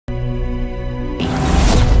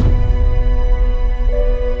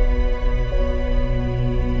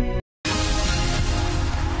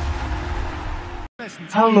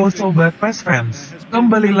Halo Sobat PES Fans,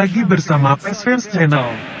 kembali lagi bersama PES Fans Channel.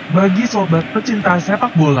 Bagi sobat pecinta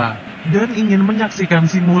sepak bola, dan ingin menyaksikan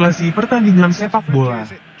simulasi pertandingan sepak bola,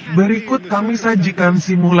 berikut kami sajikan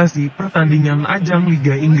simulasi pertandingan ajang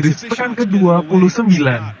Liga Inggris pekan ke-29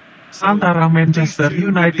 antara Manchester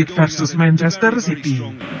United versus Manchester City.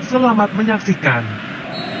 Selamat menyaksikan.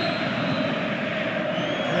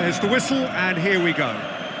 There's the whistle and here we go.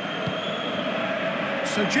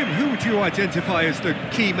 So, Jim, who would you identify as the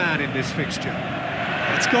key man in this fixture?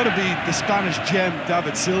 It's got to be the Spanish gem,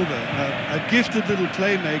 David Silva, a gifted little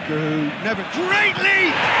playmaker who never... Great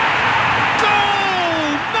leap!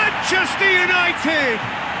 Goal! Manchester United!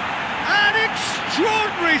 An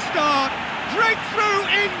extraordinary start! Breakthrough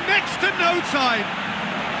in next to no time!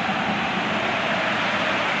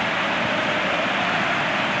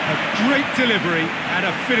 A great delivery and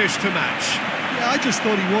a finish to match. Yeah, I just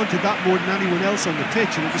thought he wanted that more than anyone else on the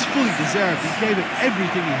pitch, and it was fully deserved. He gave it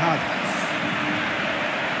everything he had.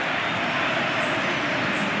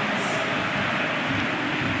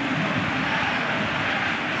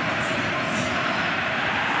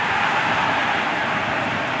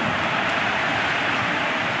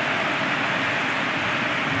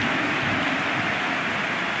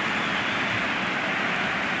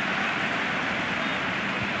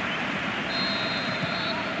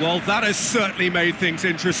 Well, that has certainly made things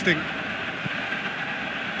interesting.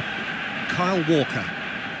 Kyle Walker.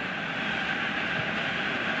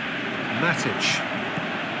 Matic.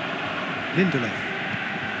 Lindelof.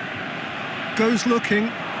 Goes looking.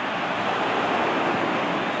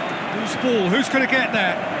 Loose ball, who's going to get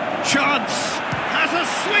there? Chance! Has a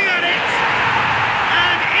swing at it!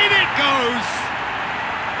 And in it goes!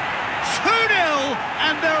 2-0,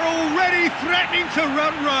 and they're already threatening to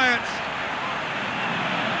run riot.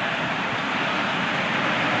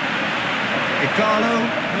 Igalo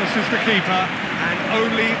versus the keeper, and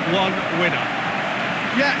only one winner.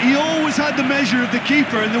 Yeah, he always had the measure of the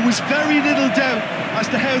keeper, and there was very little doubt as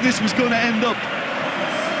to how this was going to end up.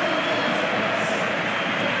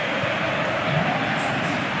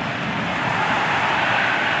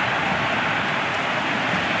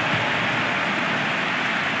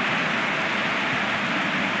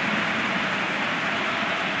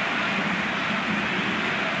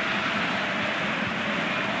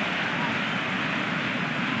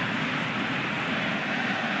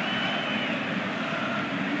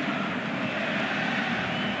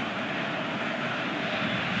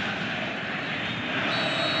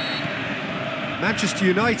 Manchester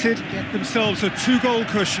United get themselves a 2-goal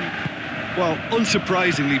cushion. Well,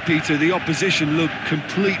 unsurprisingly, Peter, the opposition looked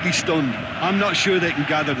completely stunned. I'm not sure they can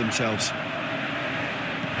gather themselves.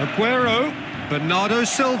 Aguero, Bernardo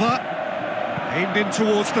Silva, aimed in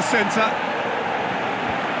towards the centre.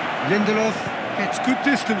 Lindelof gets good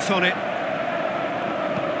distance on it.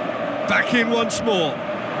 Back in once more.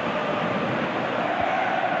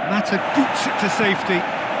 Mata boots it to safety.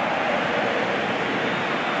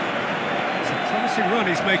 Run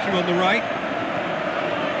he's making on the right.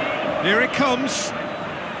 Here it comes.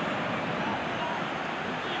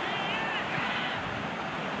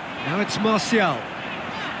 Now it's Martial.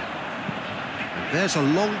 And there's a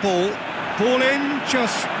long ball. Ball in,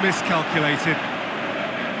 just miscalculated.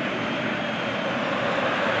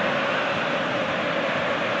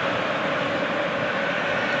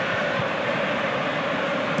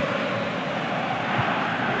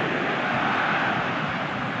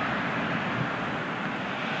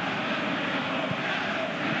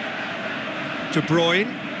 De Bruyne.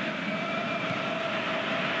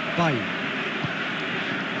 Bailly.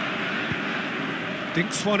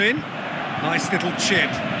 Dinks one in. Nice little chip.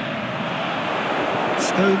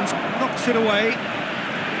 Stones knocks it away.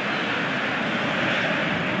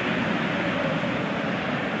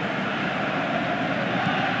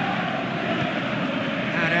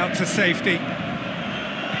 And out to safety.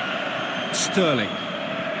 Sterling.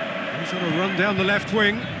 He's on a run down the left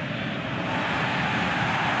wing.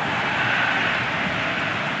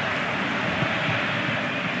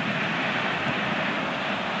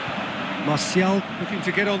 Martial looking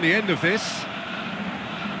to get on the end of this.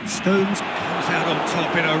 Stones comes out on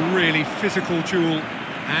top in a really physical duel.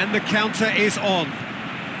 And the counter is on.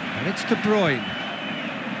 And it's De Bruyne.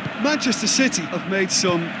 Manchester City have made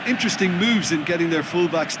some interesting moves in getting their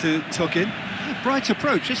fullbacks to tuck in. A bright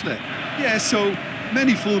approach, isn't it? Yeah, so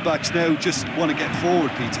many fullbacks now just want to get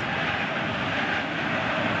forward, Peter.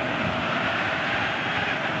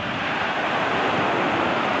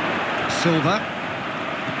 Silva.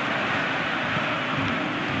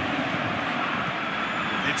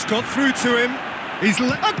 It's got through to him. He's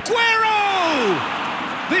Aguero!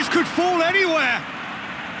 This could fall anywhere.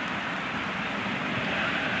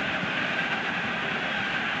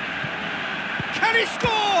 Can he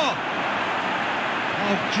score?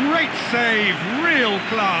 Oh, great save, real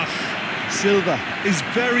class. Silva is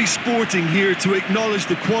very sporting here to acknowledge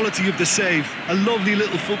the quality of the save. A lovely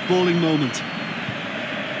little footballing moment.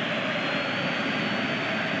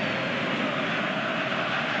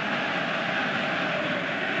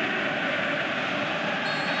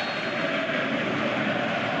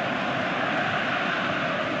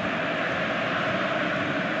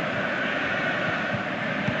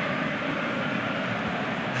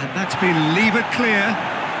 And that's been levered clear.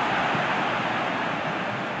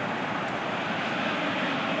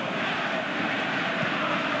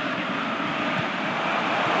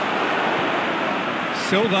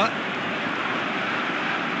 Silva.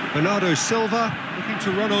 Bernardo Silva looking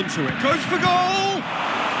to run onto it. Goes for goal!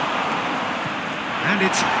 And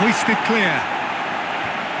it's hoisted clear.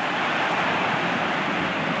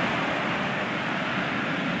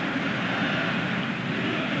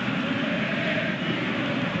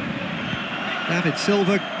 David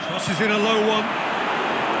Silva crosses in a low one.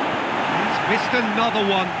 He's missed another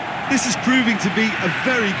one. This is proving to be a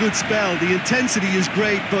very good spell. The intensity is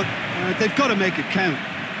great, but they've got to make it count.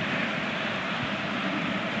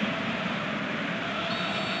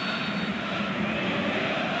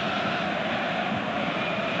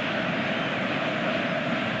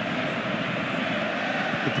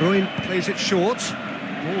 De Bruyne plays it short.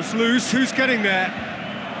 Ball's loose. Who's getting there?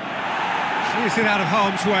 Clears it out of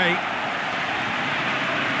harm's way.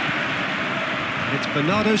 It's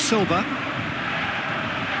Bernardo Silva.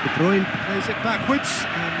 De Bruyne plays it backwards,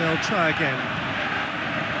 and they'll try again.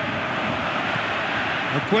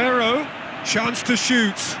 Aguero, chance to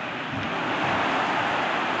shoot.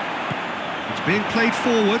 It's being played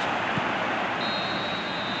forward.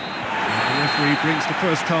 And the referee brings the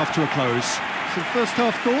first half to a close. Some first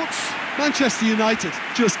half thoughts? Manchester United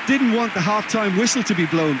just didn't want the half-time whistle to be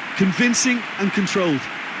blown. Convincing and controlled.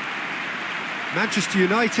 Manchester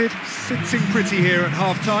United sitting pretty here at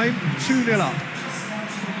half-time, 2-0 up.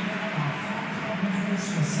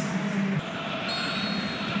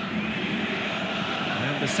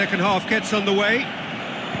 And the second half gets underway.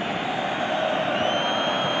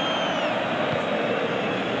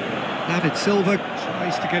 David Silva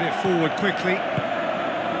tries to get it forward quickly.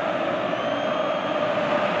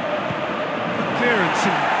 Good clearance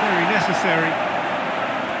and very necessary.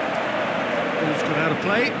 Ball's gone out of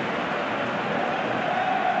play.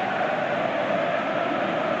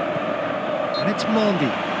 And it's Mandy.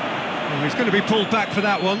 Oh, he's going to be pulled back for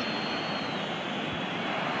that one.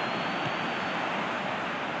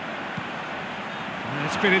 And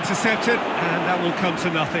it's been intercepted, and that will come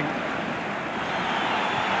to nothing.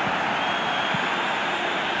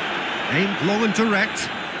 Aimed long and direct.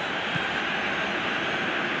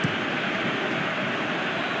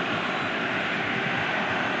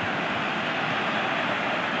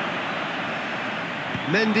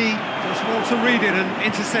 Mendy does well to read it and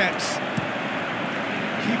intercepts.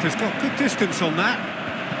 Keeper's got good distance on that.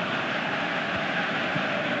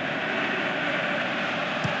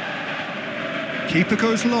 Keeper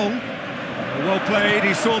goes long. Well played,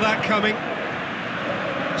 he saw that coming.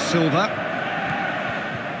 Silva.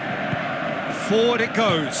 Forward it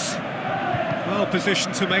goes. Well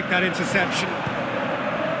positioned to make that interception.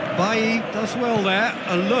 Bailly does well there,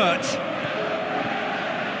 alert.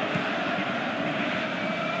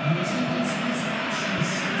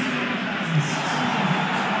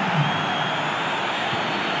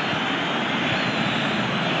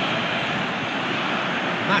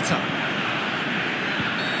 Mata.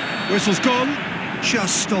 Whistle's gone,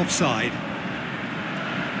 just offside.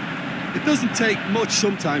 It doesn't take much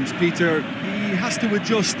sometimes, Peter. He has to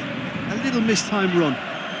adjust. A little mistimed run.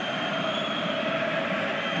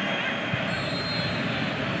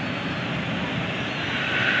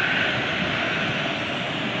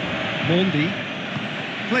 Mandy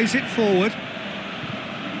plays it forward.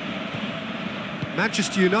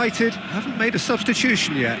 Manchester United haven't made a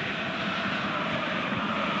substitution yet.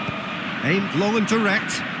 Aimed long and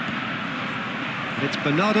direct. And it's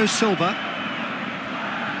Bernardo Silva.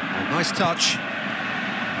 A nice touch.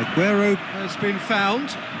 Aguero has been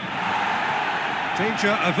found.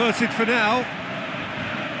 Danger averted for now.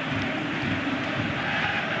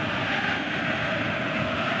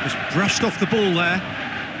 Just brushed off the ball there.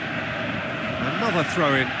 Another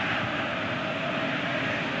throw-in.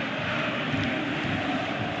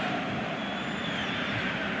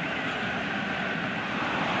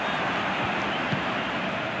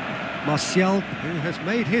 Martial, who has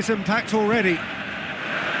made his impact already.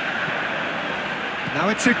 Now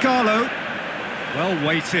it's Igalo. Well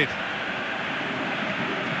weighted.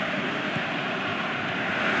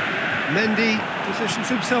 Mendy positions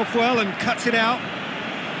himself well and cuts it out.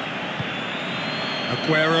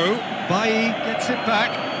 Aguero, Bailly gets it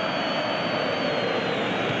back.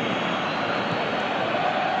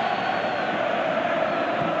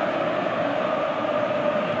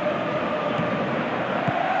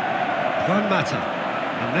 Juan Mata,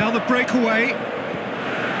 and now the breakaway.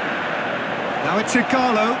 Now it's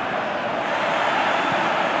Igalo.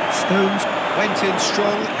 Stones went in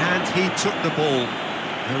strong and he took the ball.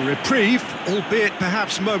 A reprieve, albeit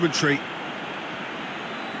perhaps momentary.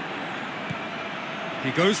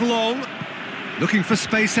 He goes long, looking for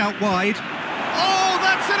space out wide. Oh,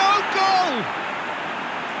 that's an own goal!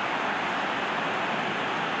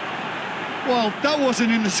 Well, that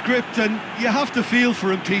wasn't in the script, and you have to feel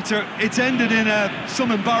for him, Peter. It's ended in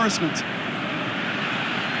some embarrassment.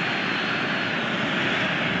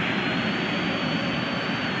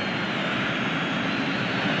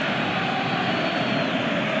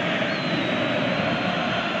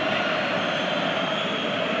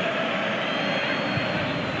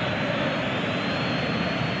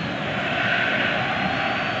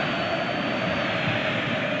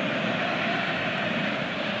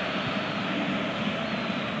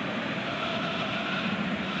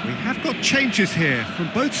 We have got changes here, from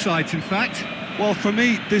both sides in fact. Well, for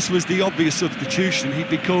me, this was the obvious substitution. He'd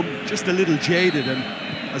become just a little jaded, and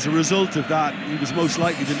as a result of that, he was most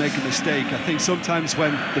likely to make a mistake. I think sometimes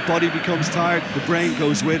when the body becomes tired, the brain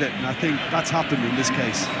goes with it, and I think that's happened in this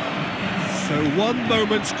case. So one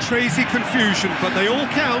moment's crazy confusion, but they all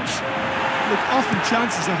count. Look, often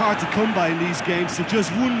chances are hard to come by in these games, so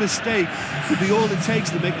just one mistake could be all it takes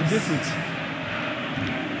to make the difference.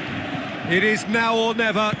 It is now or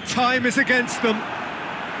never. Time is against them.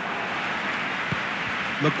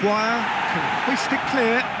 Maguire can hoist it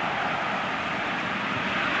clear.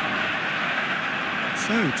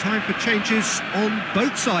 So, time for changes on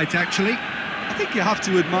both sides, actually. I think you have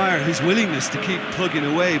to admire his willingness to keep plugging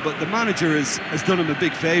away, but the manager has done him a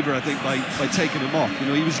big favour, I think, by taking him off. You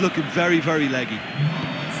know, he was looking very, very leggy.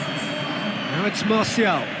 Now it's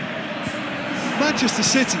Martial. Manchester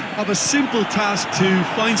City have a simple task to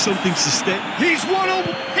find something sustainable. He's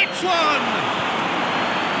hits one!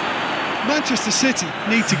 Manchester City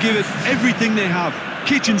need to give it everything they have,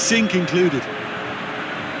 kitchen sink included.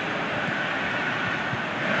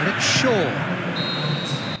 And it's Shaw.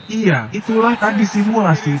 Iya, itulah tadi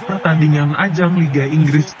simulasi pertandingan ajang Liga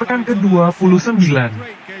Inggris pekan ke-29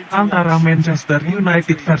 antara Manchester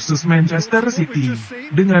United versus Manchester City,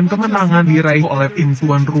 dengan kemenangan diraih oleh tim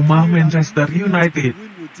tuan rumah Manchester United.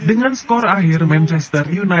 Dengan skor akhir Manchester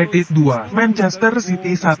United 2, Manchester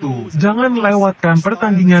City 1. Jangan lewatkan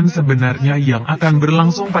pertandingan sebenarnya yang akan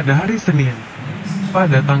berlangsung pada hari Senin,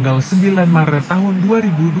 pada tanggal 9 Maret tahun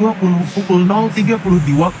 2020 pukul 0.30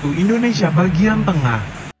 di waktu Indonesia bagian tengah.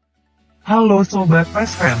 Halo Sobat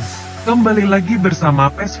PES Fans, kembali lagi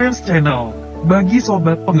bersama PES Fans Channel. Bagi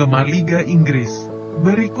Sobat penggemar Liga Inggris,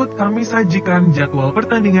 berikut kami sajikan jadwal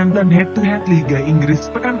pertandingan dan head-to-head Liga Inggris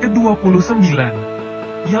pekan ke-29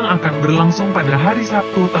 yang akan berlangsung pada hari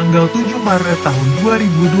Sabtu tanggal 7 Maret tahun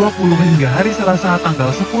 2020 hingga hari Selasa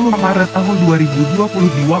tanggal 10 Maret tahun 2020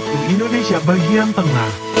 di waktu Indonesia bagian tengah.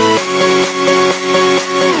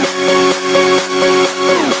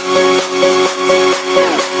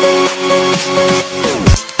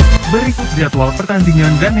 Berikut jadwal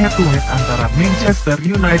pertandingan dan head-to-head antara Manchester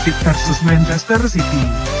United versus Manchester City.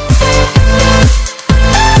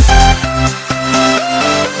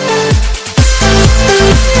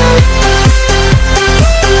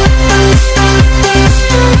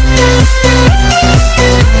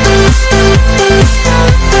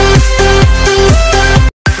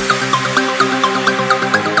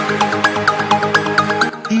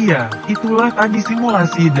 Iya, itulah tadi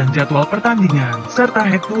simulasi dan jadwal pertandingan, serta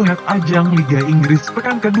head-to-head ajang Liga Inggris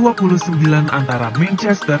pekan ke-29 antara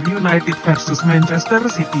Manchester United versus Manchester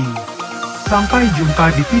City. Sampai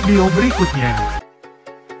jumpa di video berikutnya.